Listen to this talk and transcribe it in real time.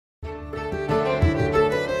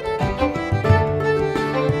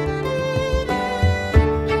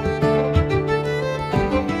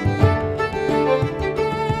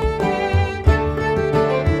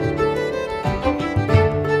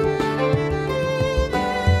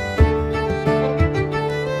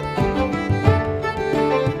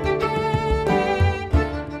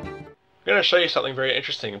to show you something very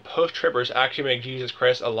interesting. Post-tribbers actually make Jesus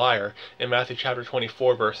Christ a liar in Matthew chapter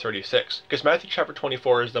 24, verse 36. Because Matthew chapter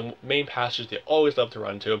 24 is the main passage they always love to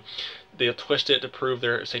run to. They'll twist it to prove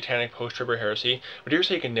their satanic post-tribber heresy. But here's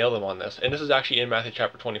how you can nail them on this. And this is actually in Matthew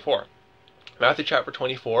chapter 24. Matthew chapter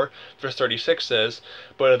 24, verse 36 says,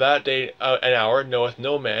 "But of that day and hour knoweth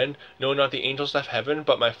no man, no not the angels of heaven,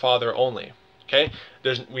 but my Father only." Okay?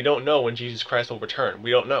 We don't know when Jesus Christ will return.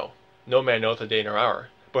 We don't know. No man knoweth the day nor hour.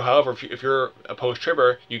 But however, if you're a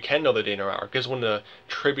post-tribber, you can know the day nor hour. Because when the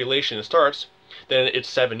tribulation starts, then it's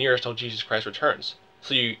 7 years till Jesus Christ returns.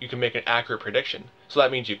 So you can make an accurate prediction. So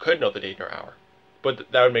that means you could know the day nor hour.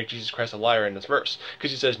 But that would make Jesus Christ a liar in this verse.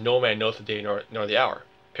 Because he says, "No man knoweth the day nor the hour."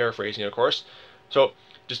 Paraphrasing, of course. So,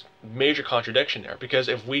 just major contradiction there. Because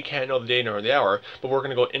if we can't know the day nor the hour, but we're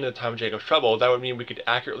going to go into the time of Jacob's trouble, that would mean we could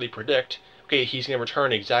accurately predict, okay, he's going to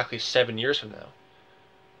return exactly 7 years from now.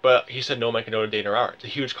 But he said no man can know the day nor hour. It's a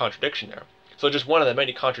huge contradiction there. So just one of the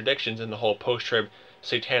many contradictions in the whole post-trib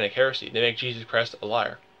satanic heresy. They make Jesus Christ a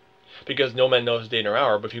liar. Because no man knows the day nor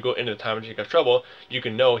hour, but if you go into the time of Jacob's trouble, you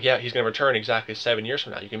can know, yeah, he's going to return exactly 7 years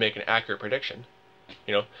from now. You can make an accurate prediction.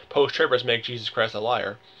 Post-tribbers make Jesus Christ a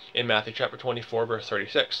liar in Matthew chapter 24, verse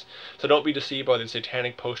 36. So don't be deceived by the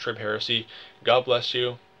satanic post-trib heresy. God bless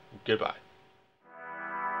you. Goodbye.